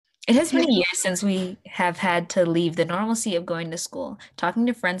It has been years since we have had to leave the normalcy of going to school, talking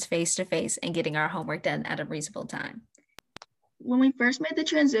to friends face to face, and getting our homework done at a reasonable time. When we first made the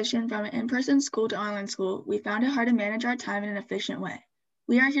transition from an in-person school to online school, we found it hard to manage our time in an efficient way.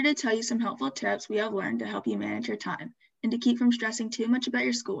 We are here to tell you some helpful tips we have learned to help you manage your time and to keep from stressing too much about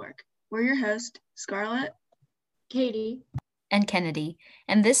your schoolwork. We're your hosts, Scarlett, Katie, and Kennedy,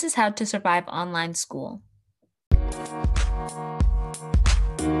 and this is how to survive online school.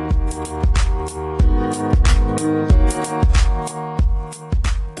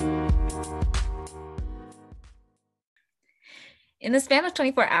 In the span of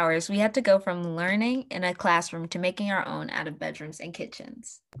 24 hours, we had to go from learning in a classroom to making our own out of bedrooms and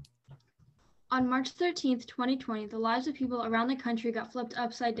kitchens. On March 13th, 2020, the lives of people around the country got flipped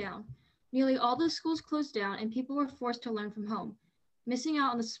upside down. Nearly all the schools closed down and people were forced to learn from home, missing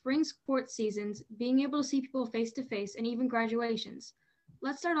out on the spring sports seasons, being able to see people face to face, and even graduations.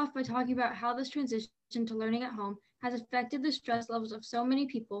 Let's start off by talking about how this transition to learning at home has affected the stress levels of so many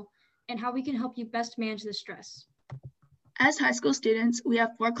people and how we can help you best manage the stress. As high school students, we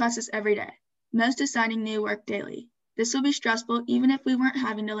have 4 classes every day, most assigning new work daily. This will be stressful even if we weren't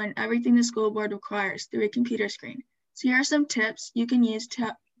having to learn everything the school board requires through a computer screen. So here are some tips you can use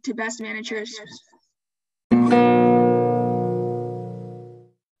to best manage your stress.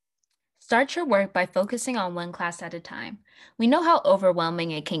 Start your work by focusing on one class at a time. We know how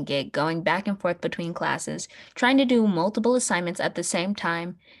overwhelming it can get going back and forth between classes, trying to do multiple assignments at the same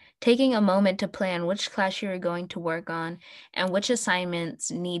time. Taking a moment to plan which class you are going to work on and which assignments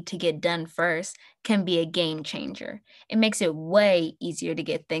need to get done first can be a game changer. It makes it way easier to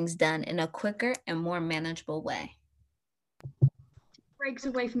get things done in a quicker and more manageable way. Breaks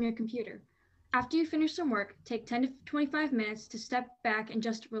away from your computer. After you finish some work, take 10 to 25 minutes to step back and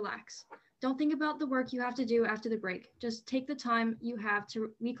just relax. Don't think about the work you have to do after the break. Just take the time you have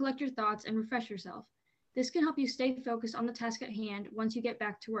to recollect your thoughts and refresh yourself. This can help you stay focused on the task at hand once you get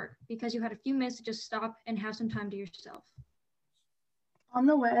back to work because you had a few minutes to just stop and have some time to yourself. On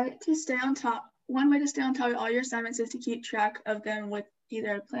the way to stay on top, one way to stay on top of all your assignments is to keep track of them with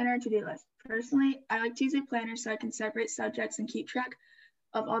either a planner or to-do list. Personally, I like to use a planner so I can separate subjects and keep track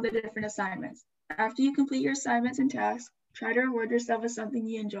of all the different assignments. After you complete your assignments and tasks, try to reward yourself with something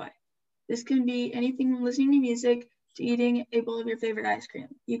you enjoy. This can be anything from listening to music to eating a bowl of your favorite ice cream.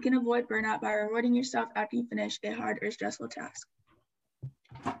 You can avoid burnout by rewarding yourself after you finish a hard or stressful task.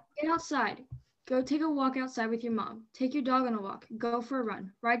 Get outside. Go take a walk outside with your mom. Take your dog on a walk. Go for a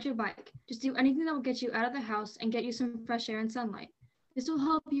run. Ride your bike. Just do anything that will get you out of the house and get you some fresh air and sunlight. This will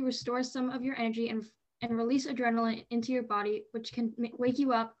help you restore some of your energy and release adrenaline into your body, which can wake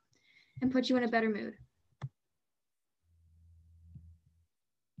you up and put you in a better mood.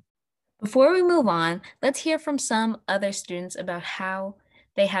 Before we move on, let's hear from some other students about how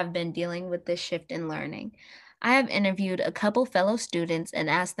they have been dealing with this shift in learning. I have interviewed a couple fellow students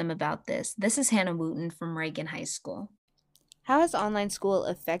and asked them about this. This is Hannah Wooten from Reagan High School. How has online school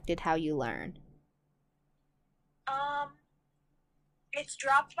affected how you learn? It's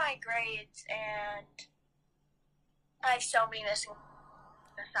dropped my grades and I still be missing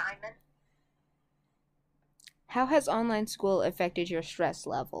assignments. How has online school affected your stress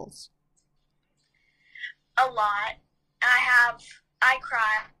levels? A lot. I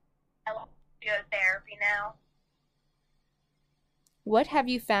cry. I want to go to therapy now. What have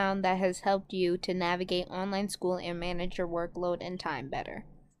you found that has helped you to navigate online school and manage your workload and time better?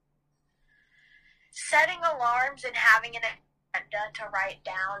 Setting alarms and having an agenda to write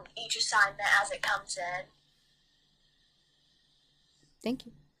down each assignment as it comes in. Thank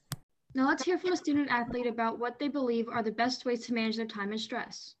you. Now let's hear from a student athlete about what they believe are the best ways to manage their time and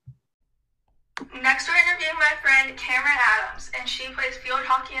stress. Next, we're interviewing my friend Cameron Adams, and she plays field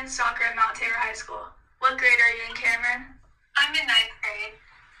hockey and soccer at Mount Taylor High School. What grade are you in, Cameron? I'm in 9th grade.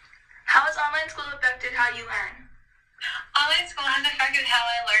 How has online school affected how you learn? Online school has affected how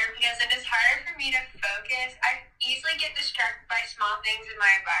I learn because it is harder for me to focus. I easily get distracted by small things in my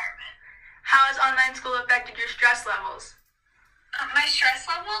environment. How has online school affected your stress levels? My stress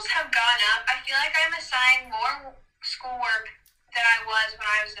levels have gone up. I feel like I'm assigned more schoolwork than I was when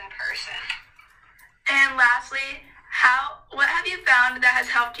I was in person. And lastly, what have you found that has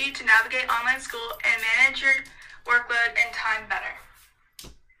helped you to navigate online school and manage your workload and time better?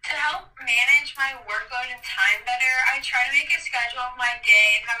 To help manage my workload and time better, I try to make a schedule of my day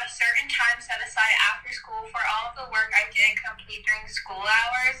and have a certain time set aside after school for all of the work I didn't complete during school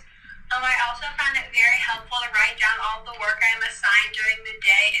hours. I also found it very helpful to write down all the work I am assigned during the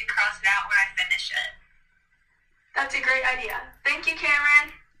day and cross it out when I finish it. That's a great idea. Thank you,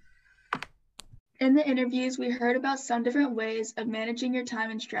 Cameron. In the interviews, we heard about some different ways of managing your time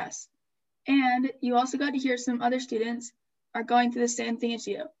and stress. And you also got to hear some other students are going through the same thing as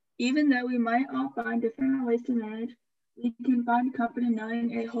you. Even though we might all find different ways to manage, we can find comfort in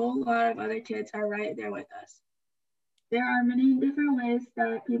knowing a whole lot of other kids are right there with us. There are many different ways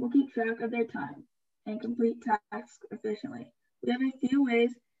that people keep track of their time and complete tasks efficiently. We have a few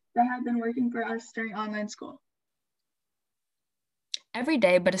ways that have been working for us during online school. Every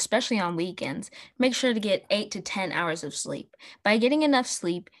day, but especially on weekends, make sure to get 8 to 10 hours of sleep. By getting enough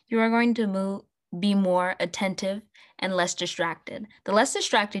sleep, you are going to be more attentive and less distracted. The less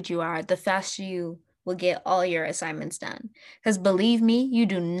distracted you are, the faster you will get all your assignments done. Because believe me, you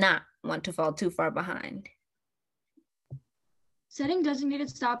do not want to fall too far behind. Setting designated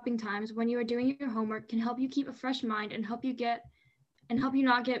stopping times when you are doing your homework can help you keep a fresh mind and help you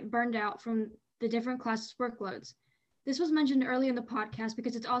not get burned out from the different classes' workloads. This was mentioned earlier in the podcast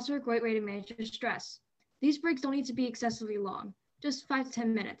because it's also a great way to manage your stress. These breaks don't need to be excessively long. Just 5 to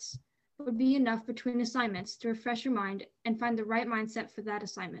 10 minutes would be enough between assignments to refresh your mind and find the right mindset for that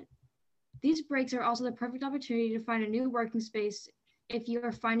assignment. These breaks are also the perfect opportunity to find a new working space if you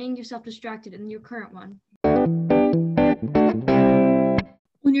are finding yourself distracted in your current one.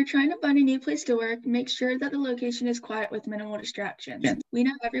 When you're trying to find a new place to work, make sure that the location is quiet with minimal distractions. We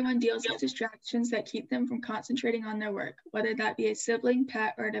know everyone deals with distractions that keep them from concentrating on their work, whether that be a sibling,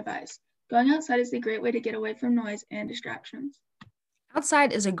 pet, or a device. Going outside is a great way to get away from noise and distractions.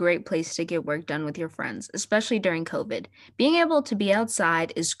 Outside is a great place to get work done with your friends, especially during COVID. Being able to be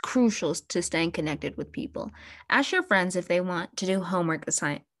outside is crucial to staying connected with people. Ask your friends if they want to do homework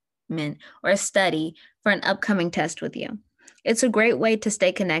assignment or study for an upcoming test with you. It's a great way to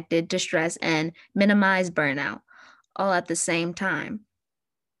stay connected, distress, and minimize burnout, all at the same time.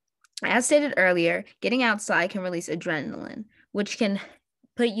 As stated earlier, getting outside can release adrenaline, which can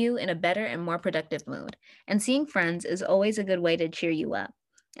put you in a better and more productive mood. And seeing friends is always a good way to cheer you up,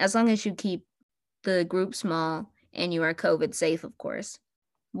 as long as you keep the group small and you are COVID safe, of course.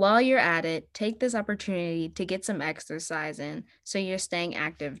 While you're at it, take this opportunity to get some exercise in so you're staying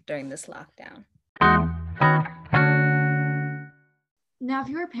active during this lockdown. Now, if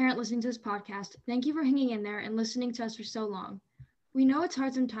you're a parent listening to this podcast, thank you for hanging in there and listening to us for so long. We know it's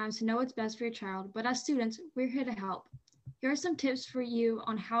hard sometimes to know what's best for your child, but as students, we're here to help. Here are some tips for you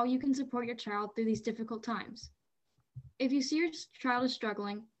on how you can support your child through these difficult times. If you see your child is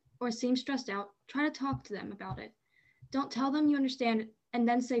struggling or seems stressed out, try to talk to them about it. Don't tell them you understand and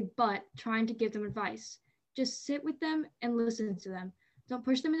then say but, trying to give them advice. Just sit with them and listen to them. Don't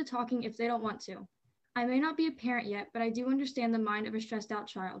push them into talking if they don't want to. I may not be a parent yet, but I do understand the mind of a stressed out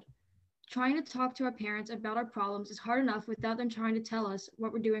child. Trying to talk to our parents about our problems is hard enough without them trying to tell us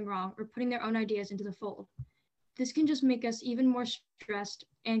what we're doing wrong or putting their own ideas into the fold. This can just make us even more stressed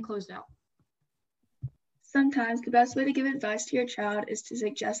and closed out. Sometimes the best way to give advice to your child is to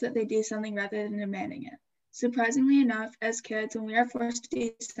suggest that they do something rather than demanding it. Surprisingly enough, as kids, when we are forced to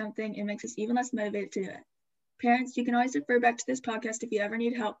do something, it makes us even less motivated to do it. Parents, you can always refer back to this podcast if you ever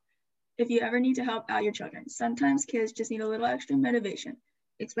need help. If you ever need to help out your children. Sometimes kids just need a little extra motivation,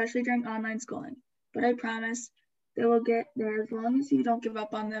 especially during online schooling. But I promise they will get there as long as you don't give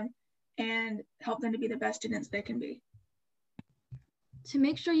up on them and help them to be the best students they can be. To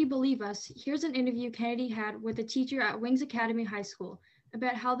make sure you believe us, here's an interview Kennedy had with a teacher at Wings Academy High School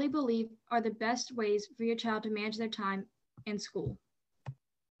about how they believe are the best ways for your child to manage their time in school.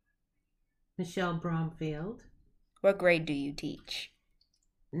 Michelle Bromfield. What grade do you teach?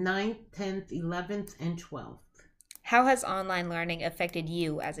 9th, 10th, 11th, and 12th. How has online learning affected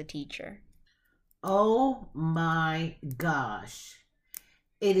you as a teacher? Oh my gosh.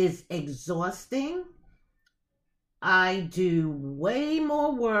 It is exhausting. I do way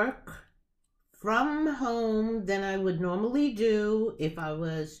more work from home than I would normally do if I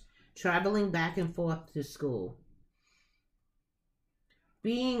was traveling back and forth to school.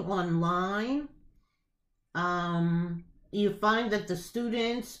 Being online, you find that the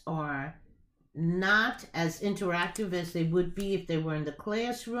students are not as interactive as they would be if they were in the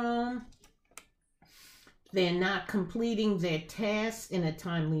classroom. They're not completing their tasks in a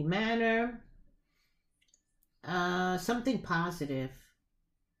timely manner. Something positive.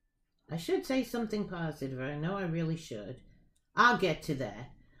 I should say something positive. I know I really should. I'll get to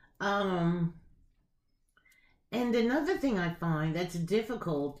that. And another thing I find that's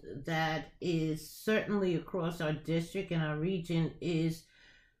difficult, that is certainly across our district and our region, is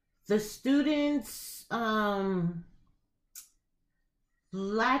the students'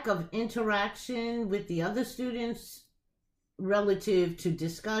 lack of interaction with the other students relative to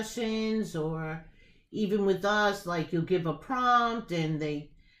discussions, or even with us, like you'll give a prompt and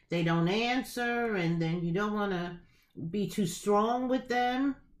they they don't answer, and then you don't want to be too strong with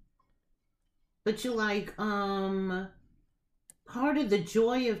them. But you're like, part of the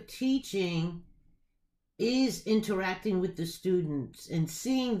joy of teaching is interacting with the students and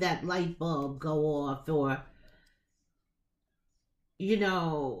seeing that light bulb go off, or, you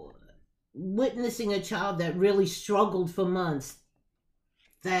know, witnessing a child that really struggled for months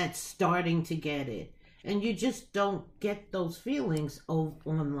that's starting to get it. And you just don't get those feelings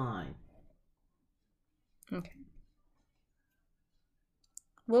online. Okay.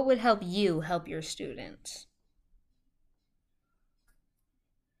 What would help you help your students?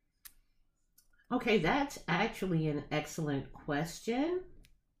 Okay, that's actually an excellent question.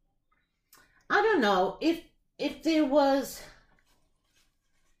 I don't know if there was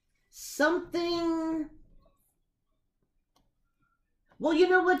something. Well, you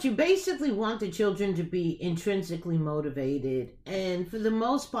know what? You basically want the children to be intrinsically motivated, and for the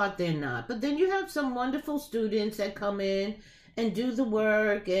most part, they're not. But then you have some wonderful students that come in and do the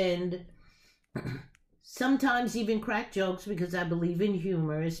work, and sometimes even crack jokes, because I believe in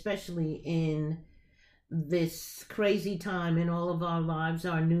humor, especially in this crazy time in all of our lives,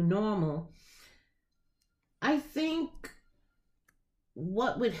 our new normal. I think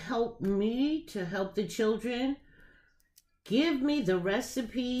what would help me to help the children, give me the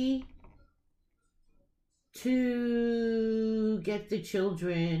recipe to get the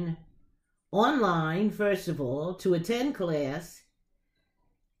children online, first of all, to attend class,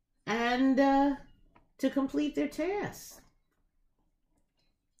 and to complete their tasks.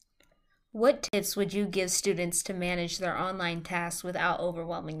 What tips would you give students to manage their online tasks without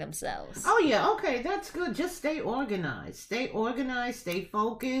overwhelming themselves? Oh, yeah, okay, that's good. Just stay organized. Stay organized, stay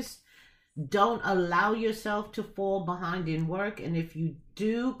focused. Don't allow yourself to fall behind in work. And if you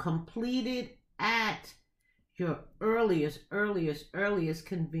do, complete it at your earliest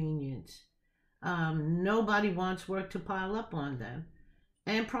convenience. Nobody wants work to pile up on them.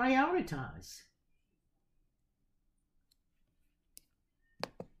 And prioritize.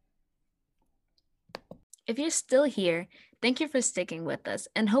 If you're still here, thank you for sticking with us,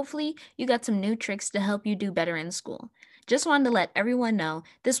 and hopefully you got some new tricks to help you do better in school. Just wanted to let everyone know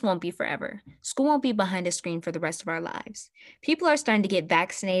this won't be forever. School won't be behind a screen for the rest of our lives. People are starting to get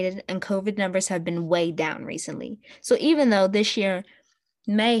vaccinated, and COVID numbers have been way down recently. So even though this year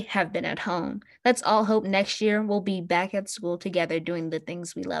may have been at home, let's all hope next year we'll be back at school together doing the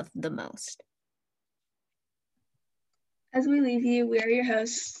things we love the most. As we leave you, we are your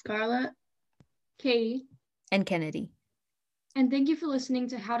hosts, Scarlett, Katie, and Kennedy. and thank you for listening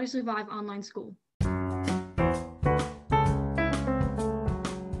to How to Survive Online School.